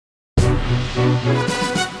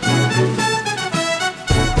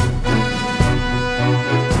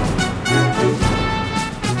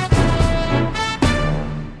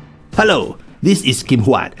Hello, this is Kim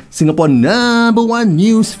Huat, Singapore #1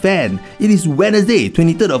 news fan. It is Wednesday,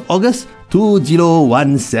 23rd of August,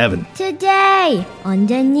 2017. Today on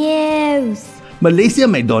the news, Malaysia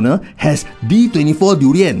McDonald has D24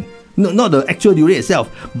 durian. No, not the actual durian itself,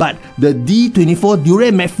 but the D24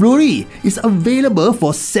 durian McFlurry is available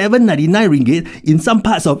for 7.99 ringgit in some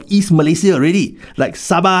parts of East Malaysia already, like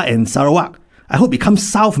Sabah and Sarawak. I hope it comes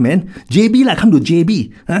south, man. JB lah, come to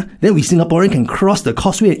JB. Then we Singaporean can cross the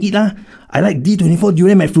causeway and eat lah. I like D24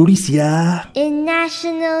 durian McFlurry, sia. in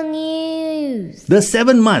national news, The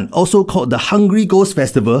 7th month, also called the Hungry Ghost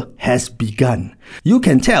Festival, has begun. You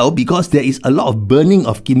can tell because there is a lot of burning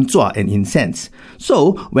of kim chua and incense.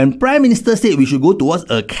 So, when Prime Minister said we should go towards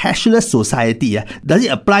a cashless society, does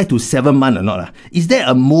it apply to 7th month or not? Is there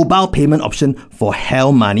a mobile payment option for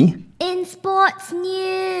hell money? in sports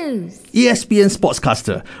news, ESPN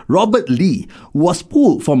sportscaster Robert Lee was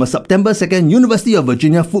pulled from a September 2nd University of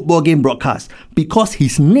Virginia football game broadcast because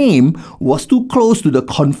his name was too close to the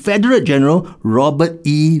Confederate General Robert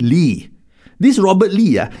E. Lee. This Robert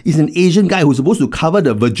Lee is an Asian guy who's supposed to cover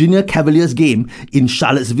the Virginia Cavaliers game in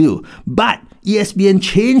Charlottesville. But ESPN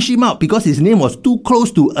changed him out because his name was too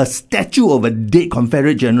close to a statue of a dead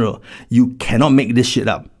Confederate general. You cannot make this shit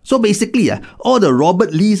up. So basically, all the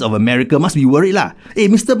Robert Lees of America must be worried lah. Hey,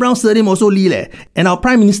 Mr. Brown's surname also Lee leh. And our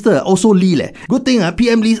Prime Minister also Lee leh. Good thing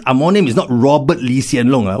PM Lee's Amor name is not Robert Lee Hsien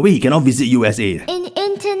Loong, where he cannot visit USA. in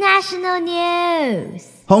international news,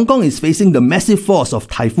 Hong Kong is facing the massive force of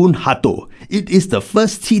Typhoon Hato. It is the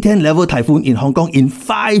first T10 level typhoon in Hong Kong in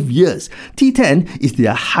 5 years. T10 is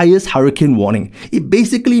their highest hurricane warning. It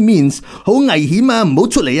basically means 好危險啊，唔好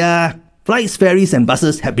出嚟啊. Flights, ferries and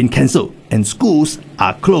buses have been cancelled and schools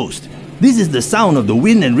are closed. This is the sound of the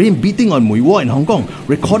wind and rain beating on Mui Wo in Hong Kong,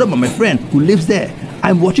 recorded by my friend who lives there.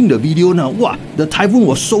 I'm watching the video now. Wow, the typhoon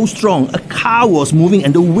was so strong, a car was moving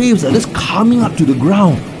and the waves are just coming up to the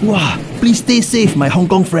ground. Wow, please stay safe, my Hong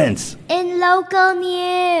Kong friends. in local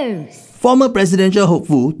news, Former presidential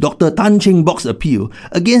hopeful Dr. Tan Cheng Bok's appeal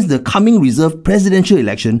against the coming reserve presidential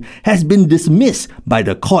election has been dismissed by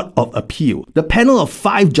the Court of Appeal. The panel of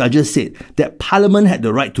 5 judges said that Parliament had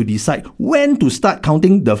the right to decide when to start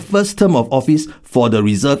counting the first term of office for the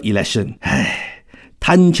reserve election.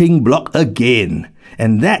 Tan Cheng Block again.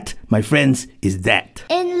 And that, my friends, is that.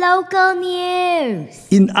 in local news,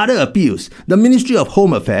 In other appeals, the Ministry of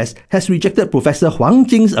Home Affairs has rejected Professor Huang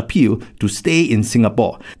Jing's appeal to stay in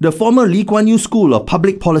Singapore. The former Lee Kuan Yew School of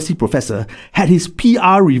Public Policy professor had his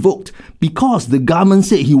PR revoked because the government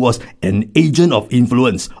said he was an agent of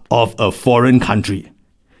influence of a foreign country.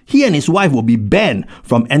 He and his wife will be banned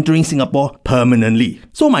from entering Singapore permanently.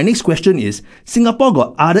 So my next question is, Singapore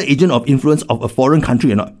got other agent of influence of a foreign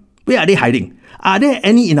country or not? Where are they hiding? Are there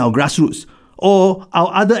any in our grassroots? Or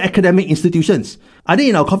our other academic institutions? Are they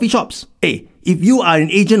in our coffee shops? Hey, if you are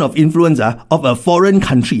an agent of influence of a foreign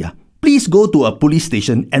country, please go to a police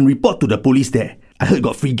station and report to the police there. I heard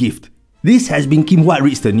got free gift. This has been Kim Huat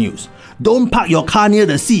Reads the News. Don't park your car near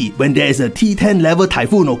the sea when there is a T10 level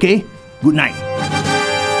typhoon, okay? Good night.